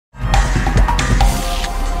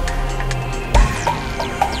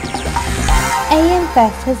AM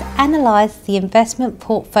Best has analysed the investment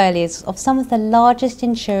portfolios of some of the largest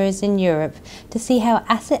insurers in Europe to see how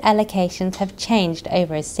asset allocations have changed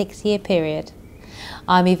over a 6-year period.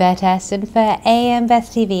 I'm Yvette Aston for AM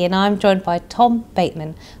Best TV, and I'm joined by Tom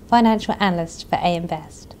Bateman, financial analyst for AM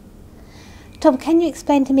Best. Tom, can you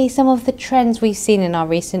explain to me some of the trends we've seen in our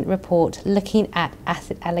recent report looking at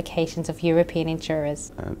asset allocations of European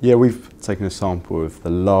insurers? We've taken a sample of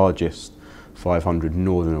the largest 500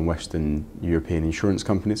 Northern and Western European insurance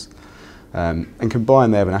companies, and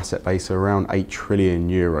combined they have an asset base of around 8 trillion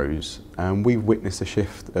euros, and we've witnessed a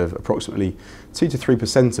shift of approximately 2 to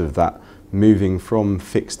 3% of that moving from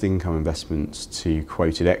fixed income investments to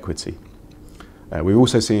quoted equity. We've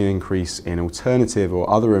also seen an increase in alternative or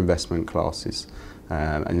other investment classes,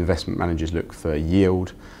 and investment managers look for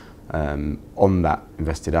yield on that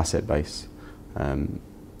invested asset base.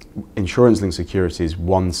 Insurance-linked security is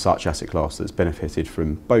one such asset class that's benefited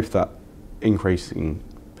from both that increasing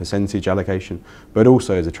percentage allocation, but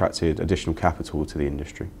also has attracted additional capital to the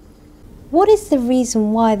industry. What is the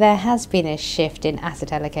reason why there has been a shift in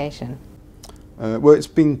asset allocation? Well, it's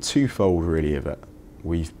been twofold really of it.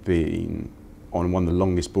 We've been on one of the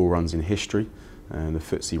longest bull runs in history, and the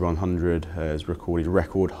FTSE 100 has recorded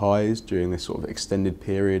record highs during this sort of extended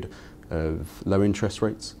period of low interest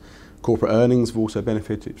rates. Corporate earnings have also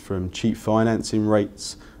benefited from cheap financing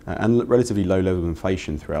rates and relatively low level of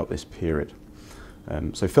inflation throughout this period.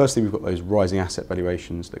 So firstly, we've got those rising asset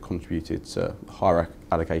valuations that contributed to higher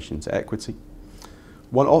allocation to equity.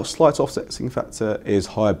 One slight offsetting factor is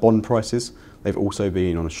higher bond prices. They've also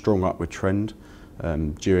been on a strong upward trend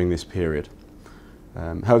during this period.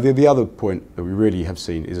 However, the other point that we really have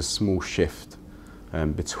seen is a small shift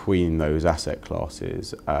between those asset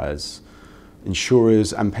classes as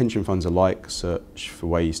insurers and pension funds alike search for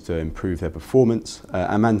ways to improve their performance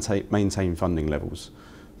and maintain funding levels.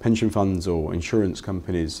 Pension funds or insurance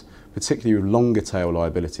companies, particularly with longer tail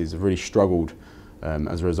liabilities, have really struggled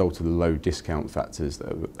as a result of the low discount factors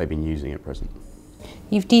that they've been using at present.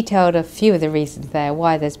 You've detailed a few of the reasons there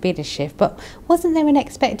why there's been a shift, but wasn't there an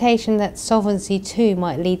expectation that Solvency II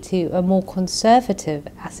might lead to a more conservative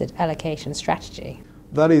asset allocation strategy?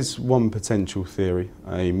 That is one potential theory.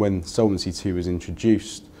 When Solvency II was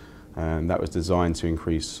introduced, that was designed to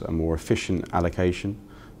increase a more efficient allocation,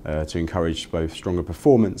 to encourage both stronger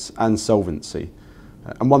performance and solvency.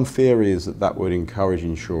 And one theory is that would encourage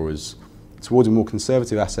insurers towards a more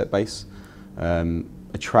conservative asset base,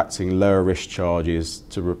 attracting lower risk charges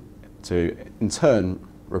to in turn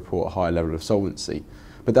report a higher level of solvency.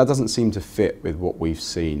 But that doesn't seem to fit with what we've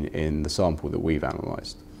seen in the sample that we've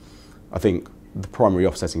analysed. I think the primary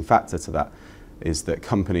offsetting factor to that is that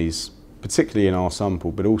companies, particularly in our sample,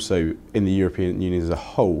 but also in the European Union as a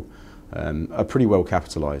whole, are pretty well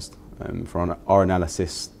capitalised. For our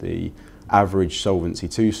analysis, the average Solvency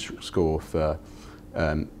II score for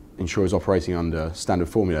insurers operating under standard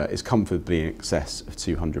formula is comfortably in excess of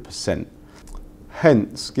 200%.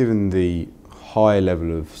 Hence, given the high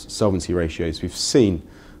level of solvency ratios we've seen,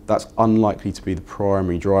 that's unlikely to be the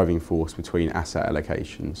primary driving force between asset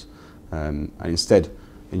allocations. And instead,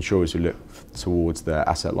 insurers will look towards their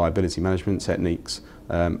asset liability management techniques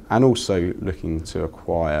and also looking to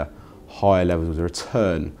acquire higher levels of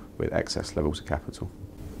return with excess levels of capital.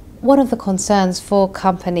 One of the concerns for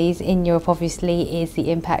companies in Europe obviously is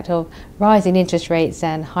the impact of rising interest rates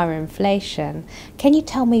and higher inflation. Can you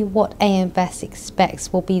tell me what AM Best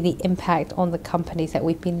expects will be the impact on the companies that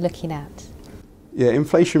we've been looking at? Yeah,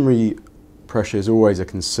 inflationary pressure is always a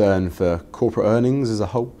concern for corporate earnings as a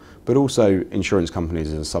whole, but also insurance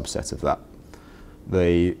companies as a subset of that.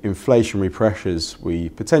 The inflationary pressures we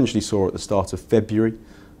potentially saw at the start of February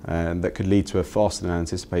that could lead to a faster than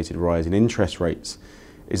anticipated rise in interest rates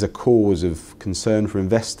is a cause of concern for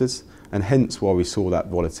investors, and hence why we saw that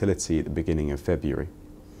volatility at the beginning of February.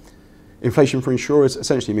 Inflation for insurers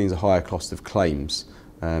essentially means a higher cost of claims,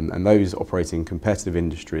 and those operating in competitive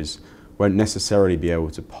industries won't necessarily be able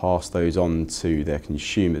to pass those on to their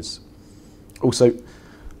consumers. Also,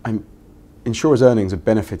 insurers' earnings have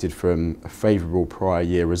benefited from a favourable prior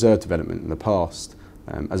year reserve development in the past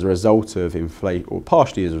as a result of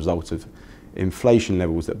partially as a result of inflation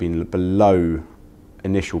levels that have been below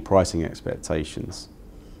initial pricing expectations.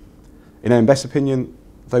 In AM Best's opinion,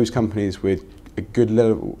 those companies with a good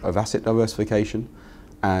level of asset diversification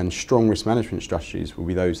and strong risk management strategies will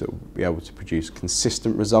be those that will be able to produce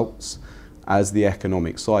consistent results as the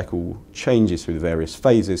economic cycle changes through the various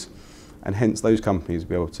phases, and hence those companies will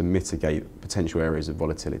be able to mitigate potential areas of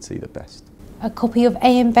volatility the best. A copy of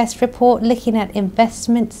AM Best report looking at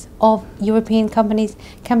investments of European companies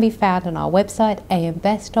can be found on our website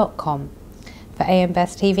ambest.com. For AM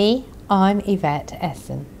Best TV, I'm Yvette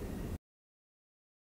Essen.